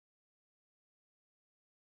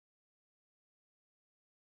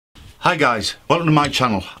Hi guys, welcome to my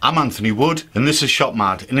channel. I'm Anthony Wood and this is Shop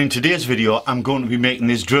Mad, and in today's video I'm going to be making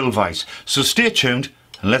this drill vise. So stay tuned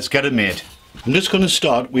and let's get it made. I'm just going to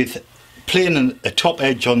start with planing a top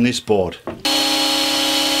edge on this board.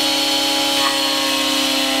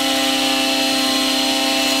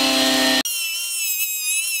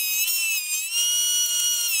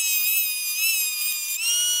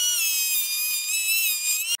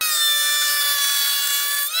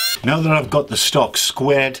 Now that I've got the stock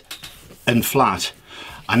squared and flat,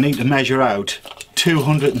 I need to measure out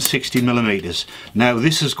 260 millimeters. Now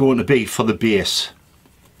this is going to be for the base,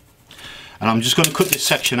 and I'm just going to cut this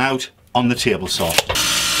section out on the table saw.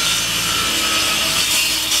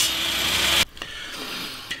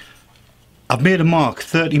 I've made a mark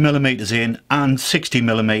 30 millimeters in and 60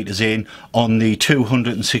 millimeters in on the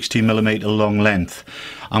 260 millimeter long length.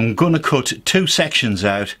 I'm going to cut two sections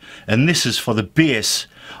out, and this is for the base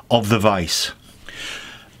of the vise.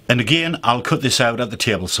 And again, I'll cut this out at the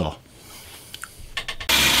table saw.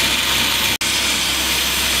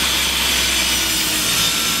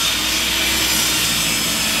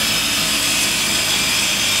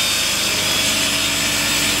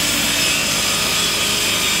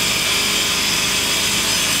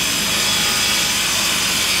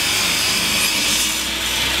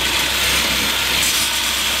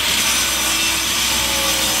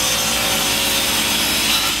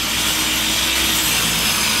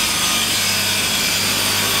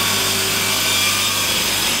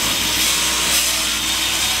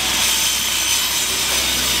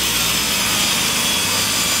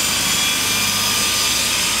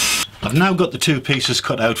 I've now got the two pieces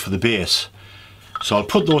cut out for the base, so I'll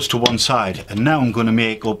put those to one side, and now I'm going to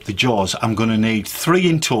make up the jaws. I'm going to need 3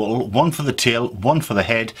 in total, 1 for the tail, 1 for the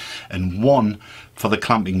head and 1 for the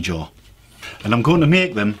clamping jaw. And I'm going to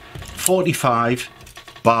make them 45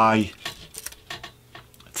 by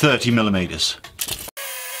 30 millimeters.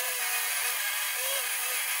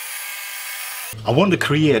 I want to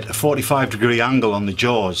create a 45-degree angle on the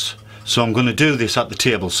jaws, so I'm going to do this at the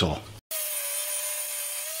table saw.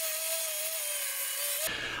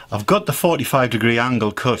 I've got the 45-degree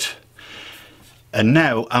angle cut, and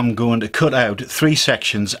now I'm going to cut out 3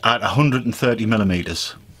 sections at 130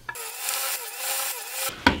 millimeters.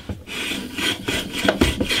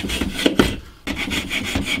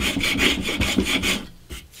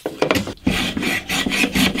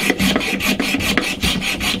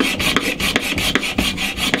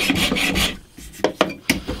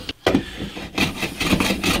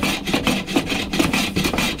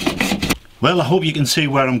 Well, I hope you can see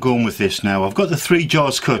where I'm going with this now. I've got the 3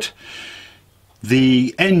 jaws cut.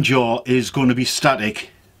 The end jaw is going to be static.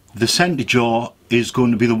 The centre jaw is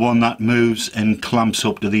going to be the one that moves and clamps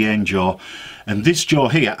up to the end jaw. And this jaw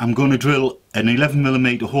here, I'm going to drill an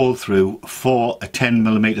 11mm hole through for a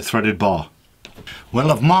 10mm threaded bar.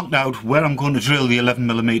 Well, I've marked out where I'm going to drill the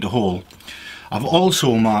 11mm hole. I've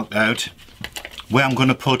also marked out where I'm going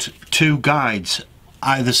to put 2 guides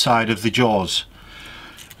either side of the jaws,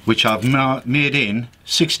 which I've made in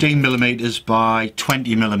 16mm by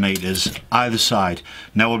 20mm either side.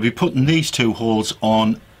 Now I'll be putting these 2 holes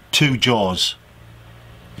on 2 jaws.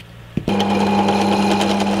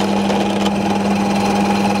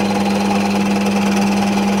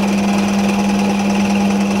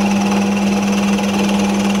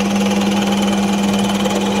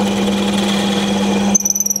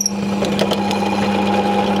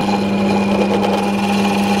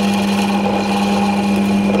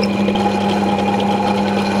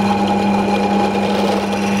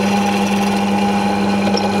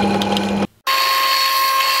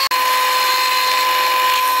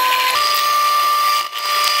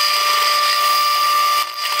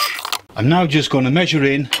 I'm now just going to measure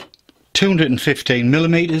in 215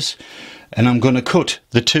 millimeters, and I'm going to cut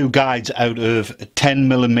the 2 guides out of a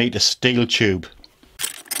 10mm steel tube.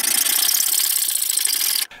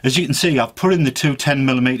 As you can see, I've put in the 2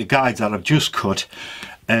 10mm guides that I've just cut,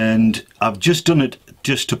 and I've just done it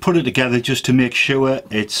just to put it together, just to make sure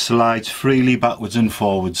it slides freely backwards and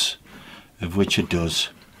forwards, of which it does.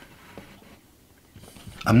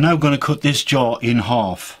 I'm now going to cut this jaw in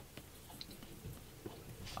half.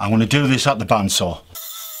 I'm going to do this at the bandsaw.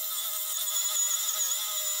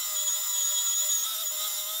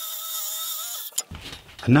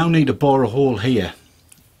 I now need to bore a hole here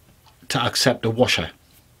to accept a washer,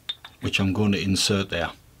 which I'm going to insert there.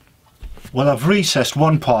 Well, I've recessed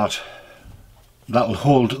one part that will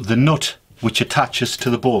hold the nut which attaches to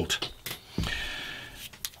the bolt.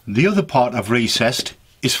 The other part I've recessed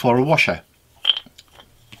is for a washer.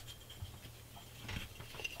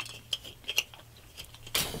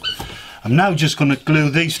 I'm now just going to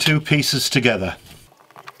glue these two pieces together.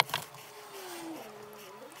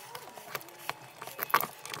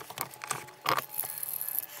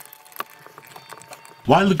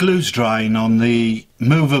 While the glue's drying on the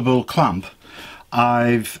movable clamp,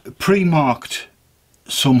 I've pre-marked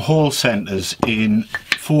some hole centres in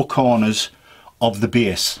 4 corners of the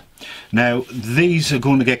base. Now these are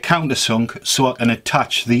going to get countersunk so I can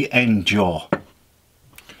attach the end jaw.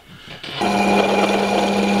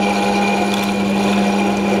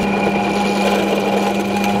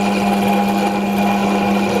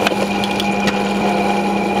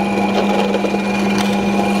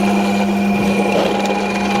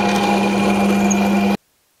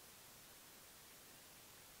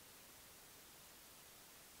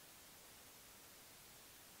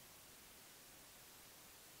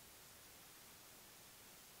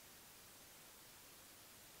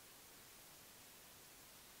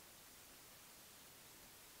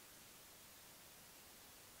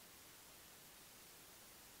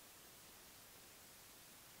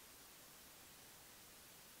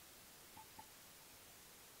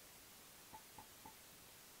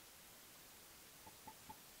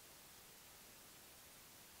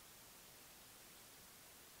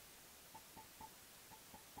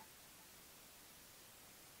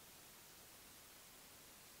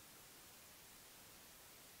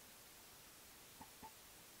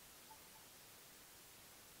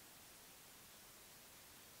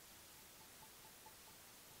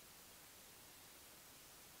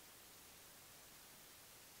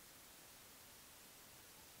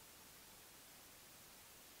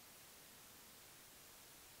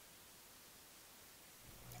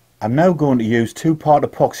 I'm now going to use 2-part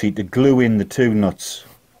epoxy to glue in the 2 nuts.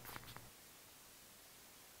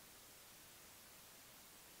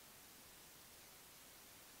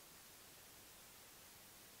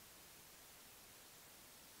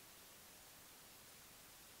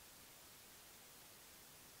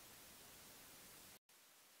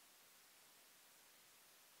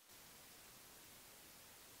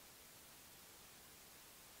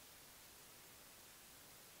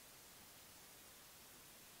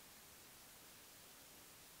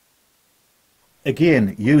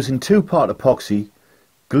 Again, using 2-part epoxy,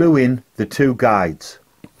 glue in the 2 guides.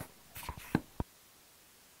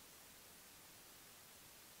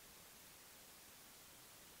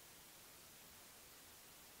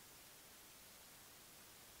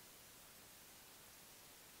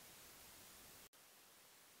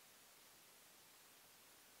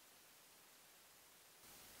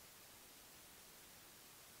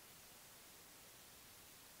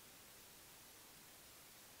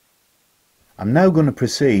 I'm now going to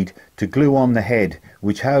proceed to glue on the head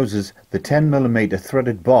which houses the 10mm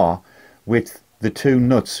threaded bar with the 2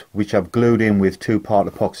 nuts which I've glued in with 2-part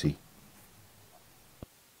epoxy.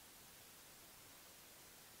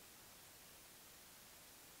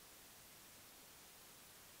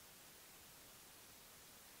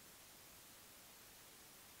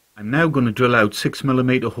 I'm now going to drill out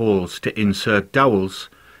 6mm holes to insert dowels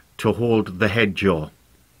to hold the head jaw.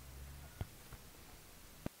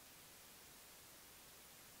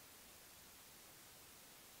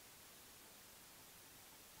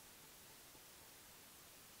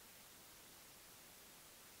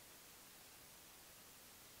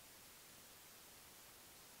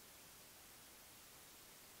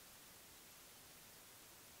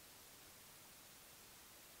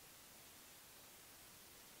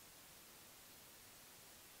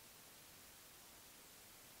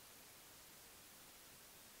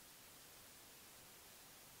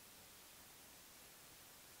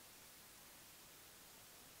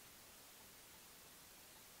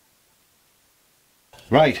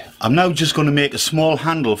 Right, I'm now just going to make a small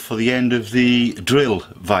handle for the end of the drill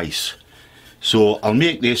vise. So I'll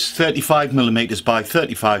make this 35mm by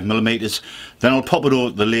 35mm, then I'll pop it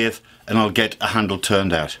over the lathe and I'll get a handle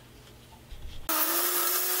turned out.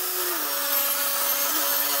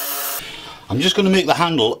 I'm just going to make the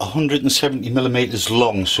handle 170mm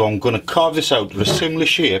long, so I'm going to carve this out to a similar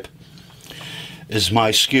shape as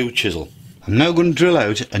my skew chisel. I'm now going to drill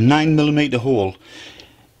out a 9mm hole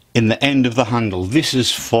in the end of the handle. This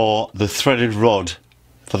is for the threaded rod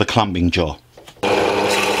for the clamping jaw.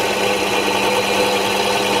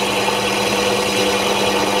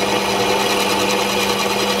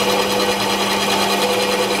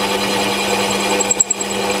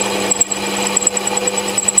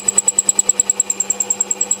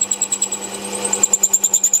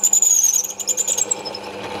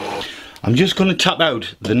 I'm just going to tap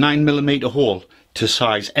out the 9mm hole to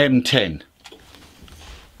size M10.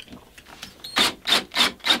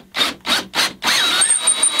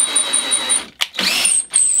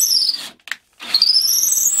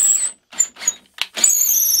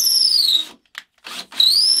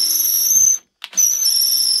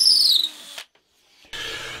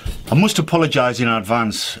 I must apologise in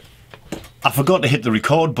advance. I forgot to hit the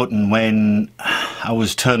record button when I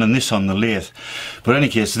was turning this on the lathe. But in any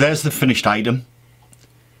case, there's the finished item.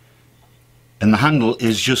 And the handle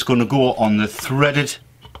is just going to go on the threaded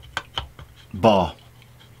bar.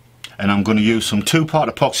 And I'm going to use some 2-part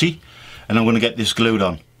epoxy and I'm going to get this glued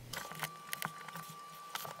on.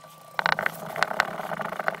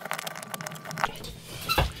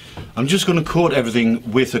 I'm just going to coat everything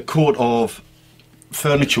with a coat of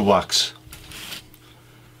furniture wax.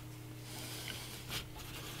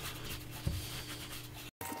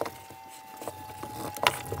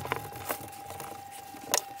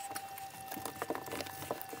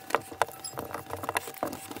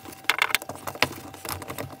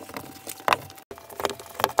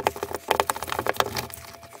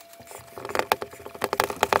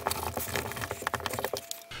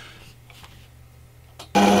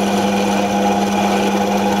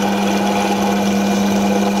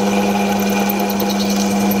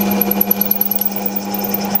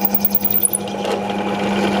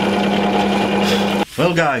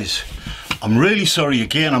 Well guys, I'm really sorry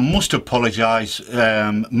again. I must apologise.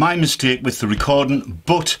 My mistake with the recording,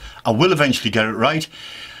 but I will eventually get it right.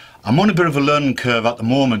 I'm on a bit of a learning curve at the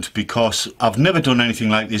moment because I've never done anything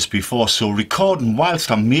like this before, so recording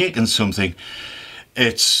whilst I'm making something,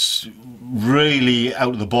 it's really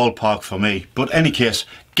out of the ballpark for me. But in any case,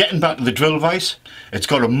 getting back to the drill vise, it's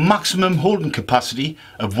got a maximum holding capacity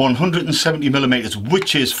of 170mm,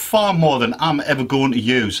 which is far more than I'm ever going to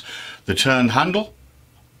use. The turn handle,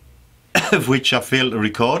 of which I failed to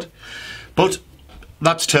record, but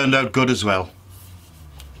that's turned out good as well.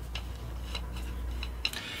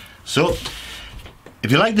 So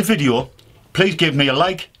if you like the video, please give me a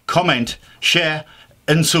like, comment, share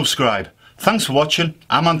and subscribe. Thanks for watching.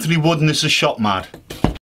 I'm Anthony Wood and this is Shop Mad.